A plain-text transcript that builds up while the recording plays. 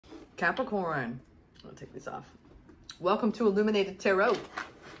Capricorn. I'll take these off. Welcome to Illuminated Tarot.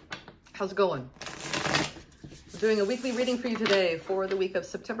 How's it going? I'm doing a weekly reading for you today for the week of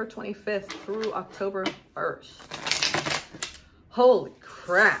September 25th through October 1st. Holy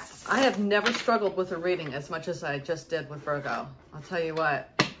crap. I have never struggled with a reading as much as I just did with Virgo. I'll tell you what.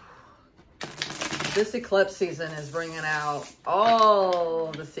 This eclipse season is bringing out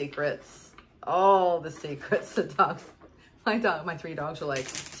all the secrets. All the secrets. The dogs, my three dogs are like,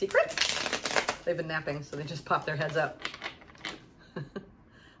 secret? They've been napping, so they just pop their heads up.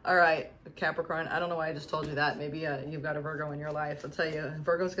 All right, Capricorn, I don't know why I just told you that. Maybe you've got a Virgo in your life. I'll tell you,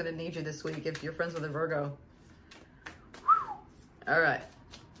 Virgo's going to need you this week if you're friends with a Virgo. All right.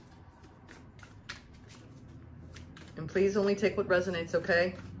 And please only take what resonates,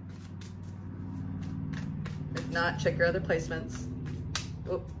 okay? If not, check your other placements.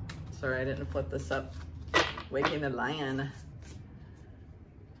 Oh, sorry, I didn't flip this up. Waking the lion.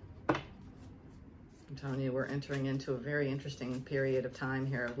 I'm telling you, we're entering into a very interesting period of time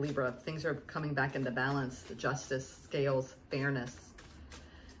here. Libra, things are coming back into balance. The justice, scales, fairness.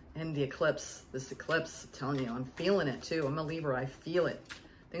 And the eclipse, this eclipse, I'm telling you, I'm feeling it too. I'm a Libra, I feel it.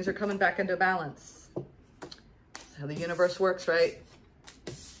 Things are coming back into balance. That's how the universe works, right?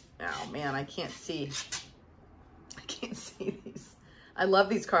 Oh man, I can't see. I can't see these. I love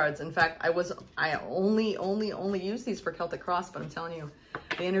these cards. In fact, I only use these for Celtic Cross, but I'm telling you,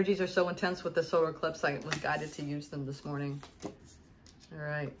 the energies are so intense with the solar eclipse, I was guided to use them this morning. All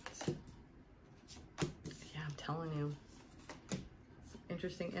right. Yeah, I'm telling you.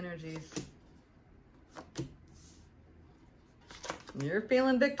 Interesting energies. You're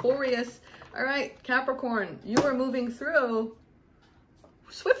feeling victorious. All right, Capricorn, you are moving through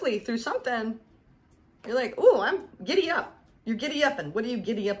swiftly through something. You're like, oh, I'm giddy up. You're giddy up, and what are you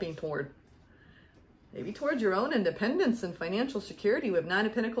giddy upping toward? Maybe towards your own independence and financial security with Nine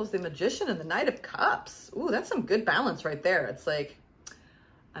of Pentacles, the Magician, and the Knight of Cups. Ooh, that's some good balance right there. It's like,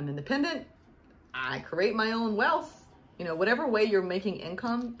 I'm independent. I create my own wealth. You know, whatever way you're making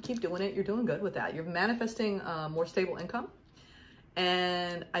income, keep doing it. You're doing good with that. You're manifesting more stable income.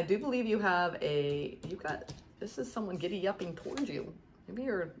 And I do believe you have this is someone giddy-upping towards you. Maybe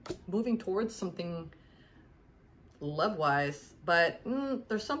you're moving towards something love-wise, but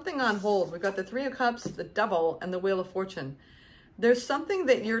there's something on hold. We've got the Three of Cups, the Devil, and the Wheel of Fortune. There's something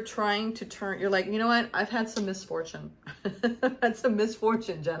that you're trying to turn. You're like, you know what? I've had some misfortune. I've had some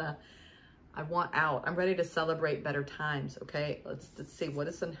misfortune, Jenna. I want out. I'm ready to celebrate better times, okay? Let's see, what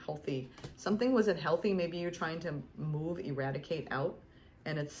is unhealthy? Something was unhealthy. Maybe you're trying to move, eradicate out,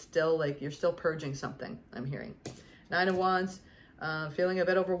 and it's still like you're still purging something, I'm hearing. Nine of Wands, feeling a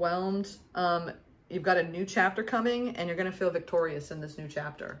bit overwhelmed. You've got a new chapter coming, and you're going to feel victorious in this new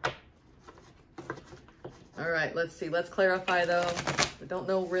chapter. All right, let's see. Let's clarify, though. We don't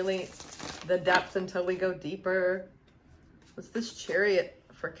know really the depth until we go deeper. What's this Chariot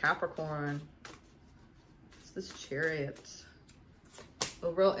for Capricorn? What's this Chariot?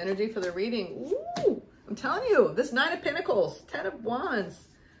 Overall energy for the reading. Ooh, I'm telling you, this Nine of Pentacles, 10 of Wands,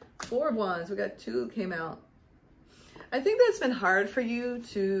 4 of Wands. We got 2 came out. I think that's been hard for you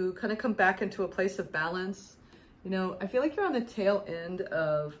to kind of come back into a place of balance. You know, I feel like you're on the tail end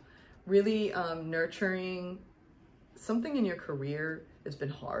of really nurturing something in your career. It's been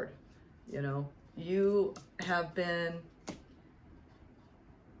hard. You know, you have been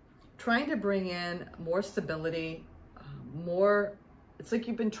trying to bring in more stability, it's like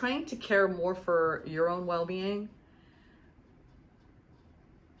you've been trying to care more for your own well-being.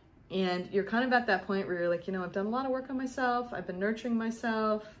 And you're kind of at that point where you're like, you know, I've done a lot of work on myself. I've been nurturing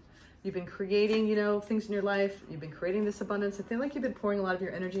myself. You've been creating, you know, things in your life. You've been creating this abundance. I feel like you've been pouring a lot of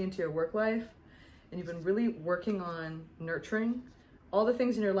your energy into your work life. And you've been really working on nurturing all the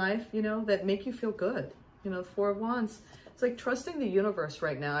things in your life, you know, that make you feel good. You know, the 4 of Wands. It's like trusting the universe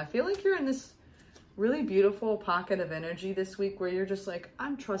right now. I feel like you're in this really beautiful pocket of energy this week where you're just like,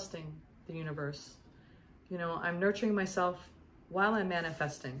 I'm trusting the universe. You know, I'm nurturing myself while I'm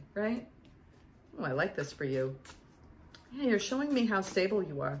manifesting, right? Oh, I like this for you. Yeah, you're showing me how stable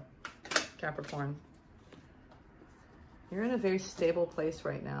you are, Capricorn. You're in a very stable place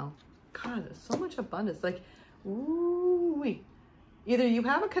right now. God, there's so much abundance. Like, ooh-wee. Either you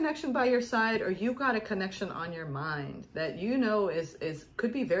have a connection by your side or you've got a connection on your mind that you know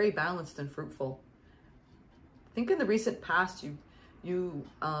could be very balanced and fruitful. I think in the recent past, you've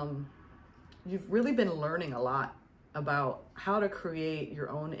really been learning a lot about how to create your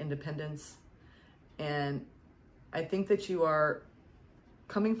own independence. And I think that you are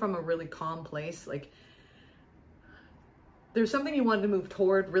coming from a really calm place. Like, there's something you wanted to move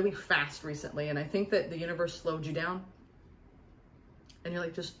toward really fast recently. And I think that the universe slowed you down. And you're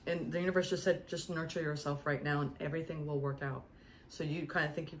like, and the universe just said, just nurture yourself right now and everything will work out. So you kind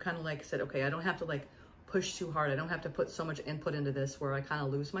of think, you kind of like said, okay, I don't have to like push too hard. I don't have to put so much input into this where I kind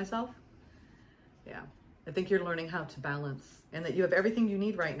of lose myself. Yeah. I think you're learning how to balance and that you have everything you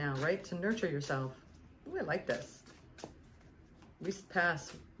need right now, right? To nurture yourself. Ooh, I like this. Recent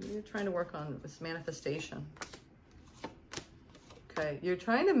past. You're trying to work on this manifestation. Okay. You're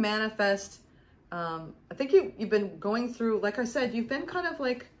trying to manifest. I think you've been going through, like I said, you've been kind of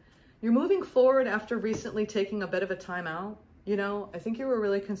like, you're moving forward after recently taking a bit of a time out. You know, I think you were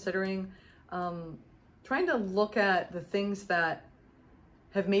really considering trying to look at the things that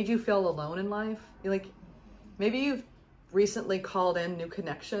have made you feel alone in life. Like maybe you've recently called in new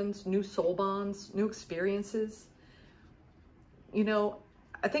connections, new soul bonds, new experiences. You know,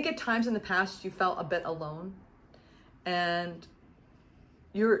 I think at times in the past you felt a bit alone, and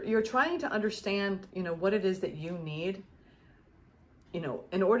you're trying to understand, you know, what it is that you need, you know,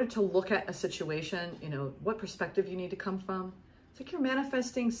 in order to look at a situation, you know, what perspective you need to come from. It's like you're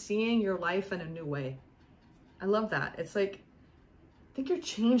manifesting, seeing your life in a new way. I love that. It's like, I think you're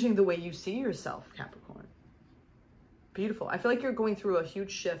changing the way you see yourself, Capricorn. Beautiful. I feel like you're going through a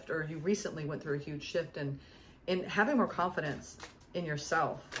huge shift, or you recently went through a huge shift in having more confidence in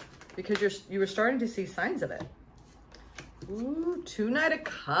yourself, because you were starting to see signs of it. Ooh, 2 Knight of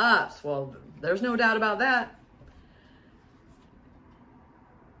Cups. Well, there's no doubt about that.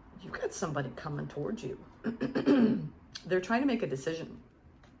 You've got somebody coming towards you. They're trying to make a decision.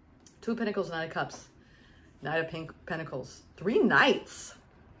 2 of Pentacles, Knight of Cups. Knight of Pentacles. 3 Knights.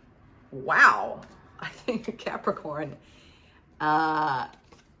 Wow. I think Capricorn.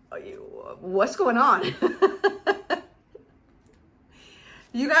 What's going on?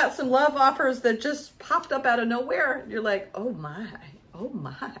 You got some love offers that just popped up out of nowhere. You're like, oh my, oh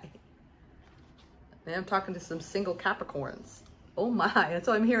my. Man, I'm talking to some single Capricorns. Oh my, that's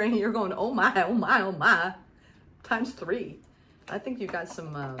what I'm hearing. You're going, oh my, oh my, oh my. Times 3. I think you got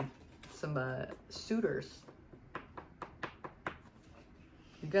some suitors.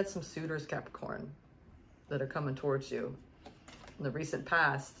 You got some suitors, Capricorn, that are coming towards you in the recent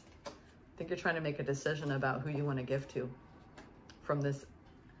past. I think you're trying to make a decision about who you want to give to from this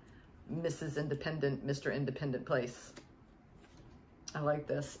Mrs. Independent, Mr. Independent place. I like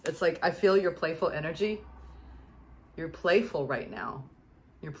this. It's like, I feel your playful energy. You're playful right now.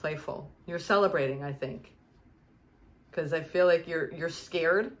 You're playful. You're celebrating, I think. Because I feel like you're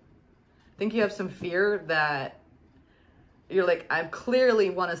scared. I think you have some fear that you're like, I clearly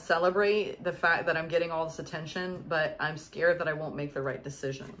want to celebrate the fact that I'm getting all this attention, but I'm scared that I won't make the right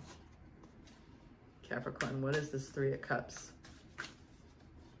decision. Capricorn, what is this 3 of Cups?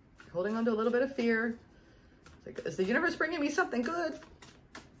 Holding on to a little bit of fear. It's like, is the universe bringing me something good?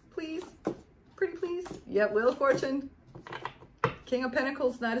 Please. Pretty please. Yeah, Wheel of Fortune. King of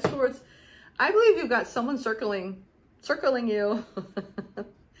Pentacles, Knight of Swords. I believe you've got someone circling you.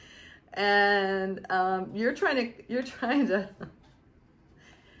 And you're trying to,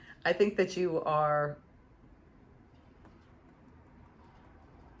 I think that you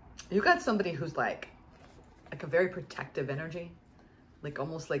got somebody who's like a very protective energy, like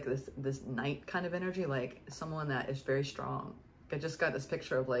almost like this knight kind of energy, like someone that is very strong. I just got this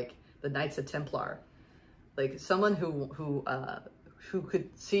picture of like the Knights of Templar, like someone who could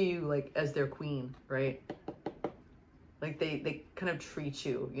see you like as their queen, right? Like they kind of treat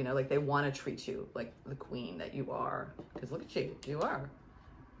you, you know, like they want to treat you like the queen that you are. Because look at you, you are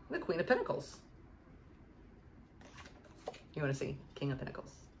the Queen of Pentacles. You want to see King of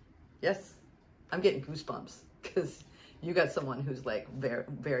Pentacles? Yes, I'm getting goosebumps because you got someone who's like very,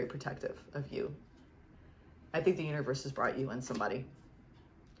 very protective of you. I think the universe has brought you in somebody,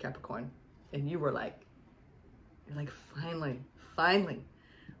 Capricorn, and you're like, finally.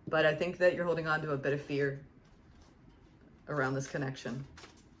 But I think that you're holding on to a bit of fear around this connection.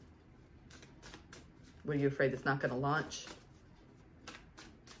 Were you afraid it's not going to launch?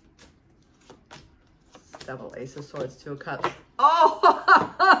 Devil, Ace of Swords, 2 of Cups.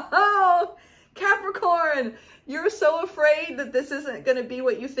 Oh, Capricorn, you're so afraid that this isn't going to be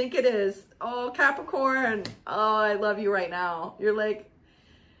what you think it is. Oh, Capricorn. Oh, I love you right now. You're like,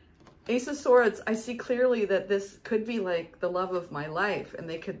 Ace of Swords, I see clearly that this could be like the love of my life, and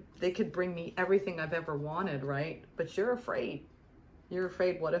they could bring me everything I've ever wanted, right? But you're afraid. You're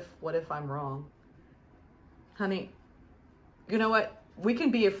afraid, what if I'm wrong? Honey, you know what? We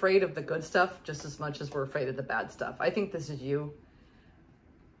can be afraid of the good stuff just as much as we're afraid of the bad stuff. I think this is you,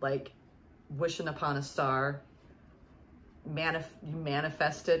 like, wishing upon a star. You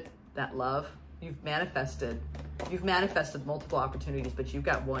manifested that love. You've manifested multiple opportunities, but you've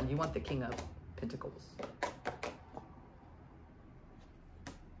got one. You want the King of Pentacles.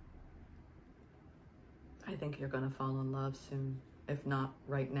 I think you're going to fall in love soon. If not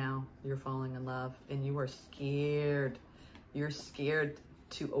right now, you're falling in love and you are scared. You're scared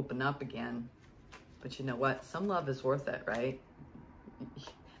to open up again. But you know what? Some love is worth it, right?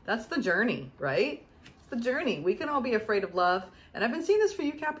 That's the journey, right? It's the journey. We can all be afraid of love. And I've been seeing this for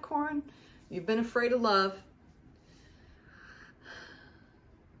you, Capricorn. You've been afraid of love.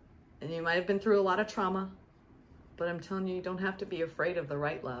 And you might have been through a lot of trauma. But I'm telling you, you don't have to be afraid of the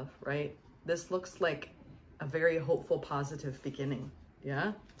right love, right? This looks like a very hopeful, positive beginning,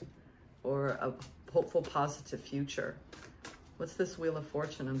 yeah? Or a hopeful, positive future. What's this Wheel of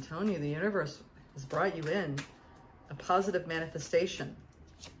Fortune? I'm telling you, the universe has brought you in a positive manifestation.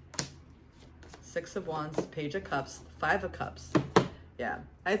 6 of Wands, Page of Cups, 5 of Cups. Yeah,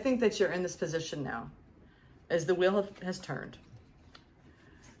 I think that you're in this position now as the wheel has turned.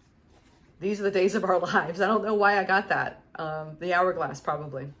 These are the days of our lives. I don't know why I got that. The hourglass,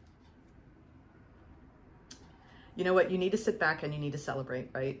 probably. You know what? You need to sit back and you need to celebrate,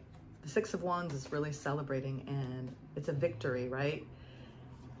 right? The 6 of Wands is really celebrating and it's a victory, right?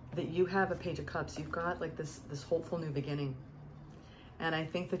 That you have a Page of Cups. You've got like this hopeful new beginning. And I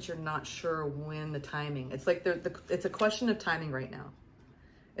think that you're not sure when the timing. It's like it's a question of timing right now.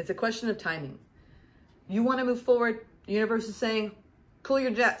 It's a question of timing. You want to move forward. The universe is saying, cool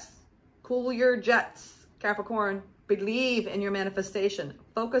your jets. Cool your jets, Capricorn. Believe in your manifestation.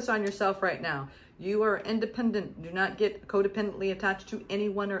 Focus on yourself right now. You are independent. Do not get codependently attached to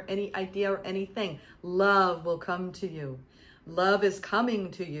anyone or any idea or anything. Love will come to you. Love is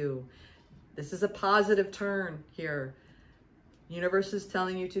coming to you. This is a positive turn here. Universe is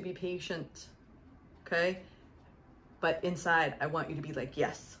telling you to be patient, okay? But inside, I want you to be like,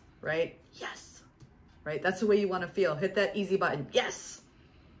 yes, right? Yes, right? That's the way you want to feel. Hit that easy button. Yes.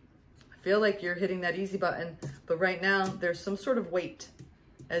 I feel like you're hitting that easy button, but right now there's some sort of weight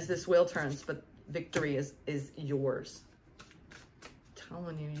as this wheel turns, but victory is yours. I'm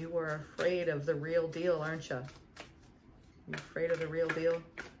telling you, you are afraid of the real deal, aren't you? You're afraid of the real deal?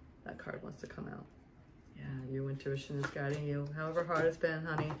 That card wants to come out. Yeah, your intuition is guiding you. However hard it's been,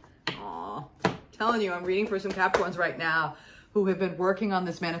 honey. Aw. Telling you, I'm reading for some Capricorns right now who have been working on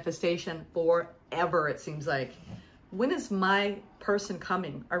this manifestation forever, it seems like. When is my person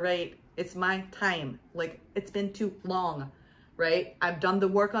coming? All right, it's my time. Like, it's been too long, right? I've done the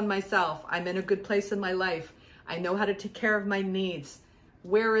work on myself. I'm in a good place in my life. I know how to take care of my needs.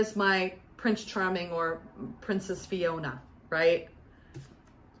 Where is my Prince Charming or Princess Fiona, right?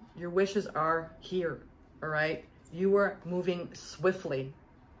 Your wishes are here. All right, you are moving swiftly.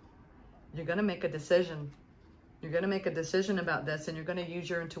 You're going to make a decision. You're going to make a decision about this and you're going to use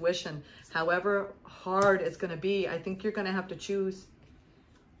your intuition. However hard it's going to be, I think you're going to have to choose.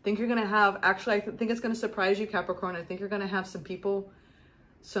 I think you're going to have, actually, I think it's going to surprise you, Capricorn. I think you're going to have some people,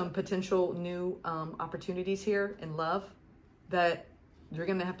 some potential new opportunities here in love that you're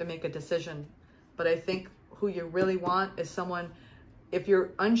going to have to make a decision. But I think who you really want is someone. If you're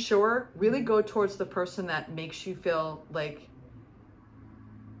unsure, really go towards the person that makes you feel like,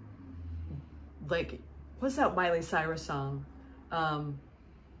 what's that Miley Cyrus song? Oh,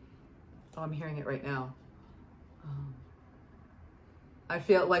 I'm hearing it right now. I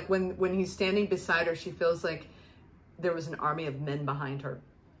feel like when he's standing beside her, she feels like there was an army of men behind her.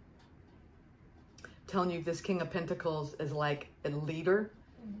 I'm telling you, this King of Pentacles is like a leader.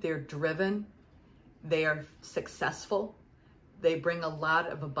 They're driven. They are successful. They bring a lot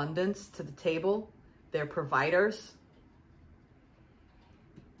of abundance to the table. They're providers.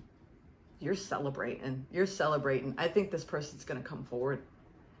 You're celebrating. You're celebrating. I think this person's going to come forward.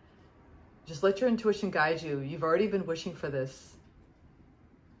 Just let your intuition guide you. You've already been wishing for this.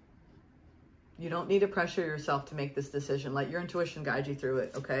 You don't need to pressure yourself to make this decision. Let your intuition guide you through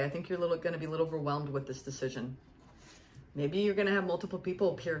it, okay? I think you're going to be a little overwhelmed with this decision. Maybe you're going to have multiple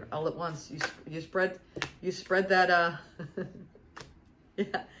people appear all at once. You spread that,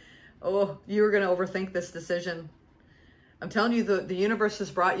 yeah. Oh, you're going to overthink this decision. I'm telling you, the universe has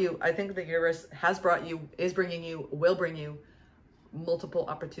brought you, I think the universe has brought you, is bringing you, will bring you multiple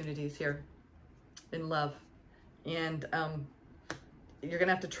opportunities here in love. And you're going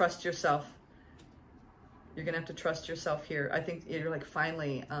to have to trust yourself. You're going to have to trust yourself here. I think you're like,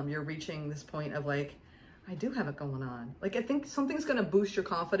 finally, you're reaching this point of like, I do have it going on. Like, I think something's going to boost your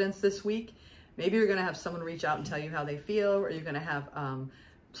confidence this week. Maybe you're going to have someone reach out and tell you how they feel, or you're going to have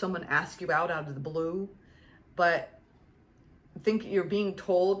someone ask you out of the blue. But I think you're being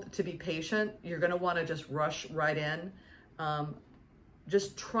told to be patient. You're going to want to just rush right in.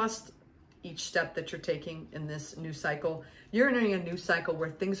 Just trust each step that you're taking in this new cycle. You're entering a new cycle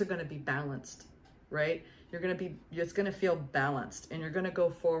where things are going to be balanced, right? It's going to feel balanced, and you're going to go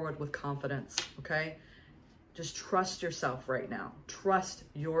forward with confidence, okay? Just trust yourself right now. Trust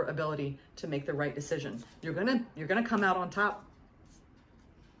your ability to make the right decision. You're gonna come out on top.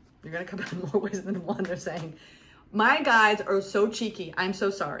 You're gonna come out in more ways than one, they're saying. My guides are so cheeky. I'm so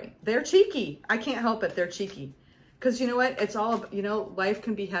sorry. They're cheeky. I can't help it. They're cheeky. Because you know what? It's all, you know, life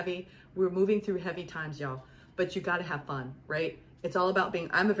can be heavy. We're moving through heavy times, y'all. But you got to have fun, right? It's all about being,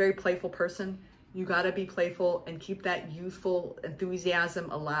 I'm a very playful person. You got to be playful and keep that youthful enthusiasm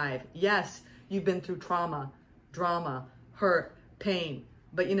alive. Yes, you've been through trauma, drama, hurt, pain.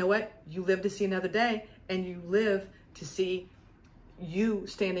 But you know what? You live to see another day, and you live to see you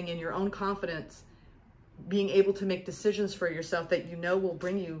standing in your own confidence, being able to make decisions for yourself that you know will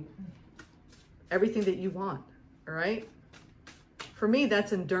bring you everything that you want. All right. For me,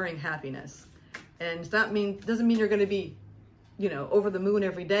 that's enduring happiness. And that doesn't mean you're going to be, you know, over the moon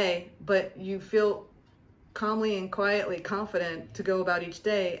every day, but you feel calmly and quietly confident to go about each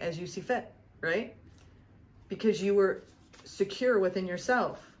day as you see fit, right? Because you were secure within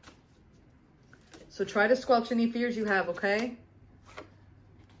yourself. So try to squelch any fears you have, okay?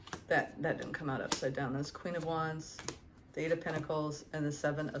 That didn't come out upside down. That's Queen of Wands, the Eight of Pentacles, and the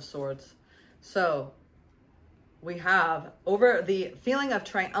Seven of Swords. So we have over the feeling of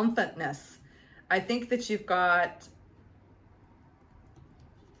triumphantness. I think that you've got,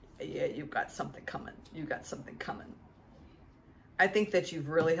 yeah, you've got something coming. You got something coming. I think that you've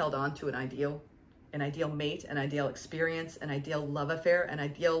really held on to an ideal mate, an ideal experience, an ideal love affair, an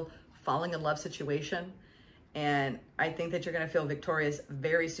ideal falling in love situation. And I think that you're going to feel victorious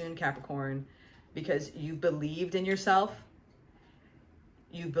very soon, Capricorn, because you believed in yourself.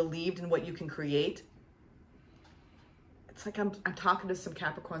 You believed in what you can create. It's like I'm talking to some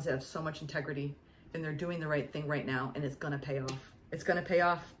Capricorns that have so much integrity, and they're doing the right thing right now, and it's going to pay off. It's going to pay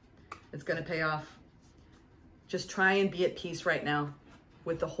off. It's going to pay off. Just try and be at peace right now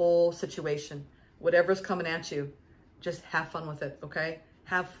with the whole situation. Whatever's coming at you, just have fun with it, okay?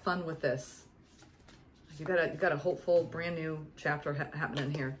 Have fun with this. You got a hopeful, brand new chapter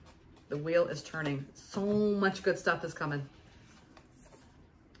happening here. The wheel is turning. So much good stuff is coming.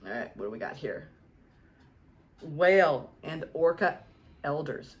 All right, what do we got here? Whale and Orca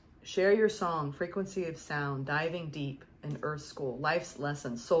elders. Share your song, frequency of sound, diving deep in Earth School, life's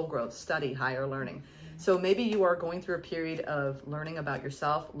lessons, soul growth, study, higher learning. So maybe you are going through a period of learning about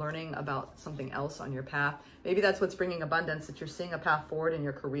yourself, learning about something else on your path. Maybe that's what's bringing abundance, that you're seeing a path forward in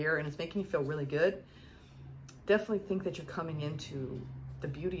your career and it's making you feel really good. Definitely think that you're coming into the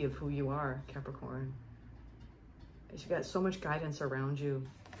beauty of who you are, Capricorn. You got so much guidance around you,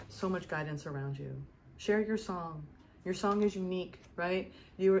 so much guidance around you. Share your song. Your song is unique, right?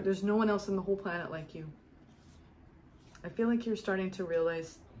 There's no one else on the whole planet like you. I feel like you're starting to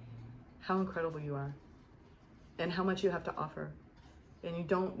realize how incredible you are and how much you have to offer. And you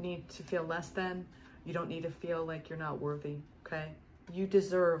don't need to feel less than. You don't need to feel like you're not worthy, okay? You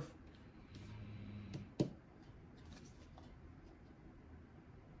deserve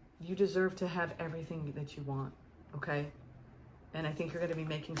to have everything that you want, okay? And I think you're going to be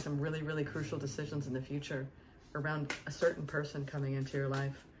making some really, really crucial decisions in the future around a certain person coming into your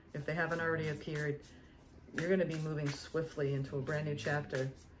life. If they haven't already appeared, you're going to be moving swiftly into a brand new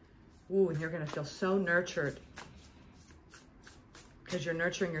chapter. Ooh, and you're going to feel so nurtured because you're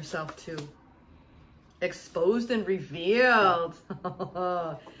nurturing yourself too. Exposed and revealed.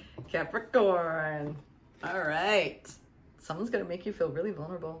 Capricorn. All right. Someone's going to make you feel really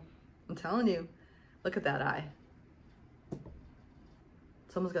vulnerable. I'm telling you. Look at that eye.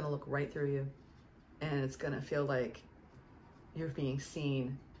 Someone's going to look right through you. And it's going to feel like you're being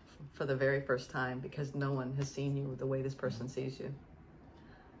seen for the very first time because no one has seen you the way this person sees you.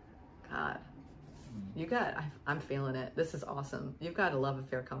 God, I'm feeling it. This is awesome. You've got a love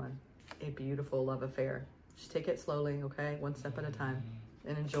affair coming. A beautiful love affair. Just take it slowly, okay? One step at a time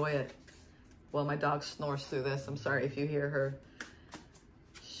and enjoy it. Well, my dog snores through this. I'm sorry if you hear her.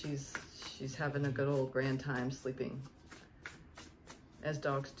 She's having a good old grand time sleeping, as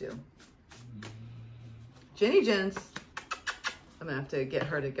dogs do. Jenny Jens, I'm gonna have to get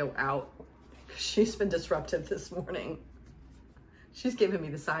her to go out. She's been disruptive this morning. She's giving me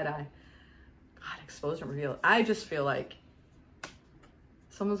the side eye. God, expose and reveal. I just feel like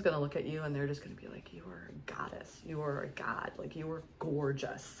someone's gonna look at you and they're just gonna be like, you are a goddess. You are a god. Like, you are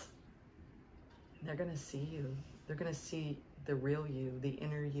gorgeous. And they're gonna see you. They're gonna see the real you, the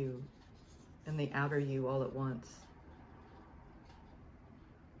inner you, and the outer you all at once.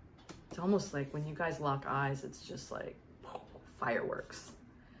 It's almost like when you guys lock eyes, it's just like fireworks.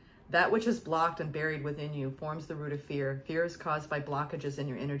 That which is blocked and buried within you forms the root of fear. Fear is caused by blockages in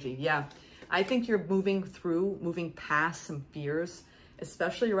your energy. Yeah, I think you're moving past some fears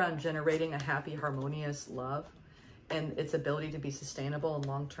especially around generating a happy, harmonious love and its ability to be sustainable and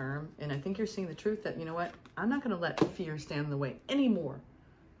long-term. And I think you're seeing the truth that, you know what, I'm not going to let fear stand in the way anymore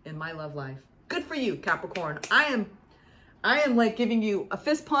in my love life. Good for you, Capricorn. I am like giving you a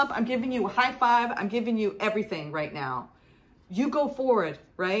fist pump. I'm giving you a high five. I'm giving you everything right now. You go forward,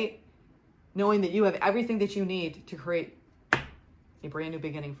 right? Knowing that you have everything that you need to create a brand new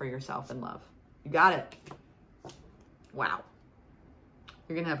beginning for yourself in love. You got it. Wow.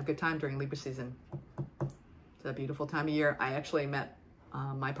 You're going to have a good time during Libra season. It's a beautiful time of year. I actually met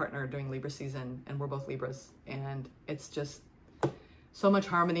my partner during Libra season, and we're both Libras. And it's just so much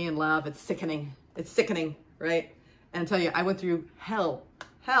harmony and love. It's sickening. It's sickening, right? And I tell you, I went through hell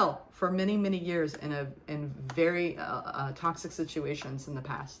for many, many years in very toxic situations in the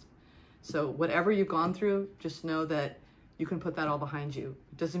past. So whatever you've gone through, just know that you can put that all behind you.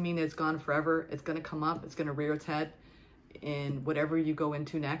 It doesn't mean it's gone forever. It's going to come up. It's going to rear its head in whatever you go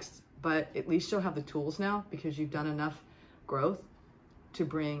into next. But at least you'll have the tools now because you've done enough growth to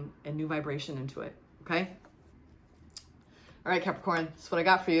bring a new vibration into it. Okay? All right, Capricorn, that's what I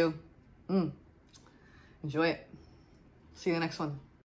got for you. Enjoy it. See you in the next one.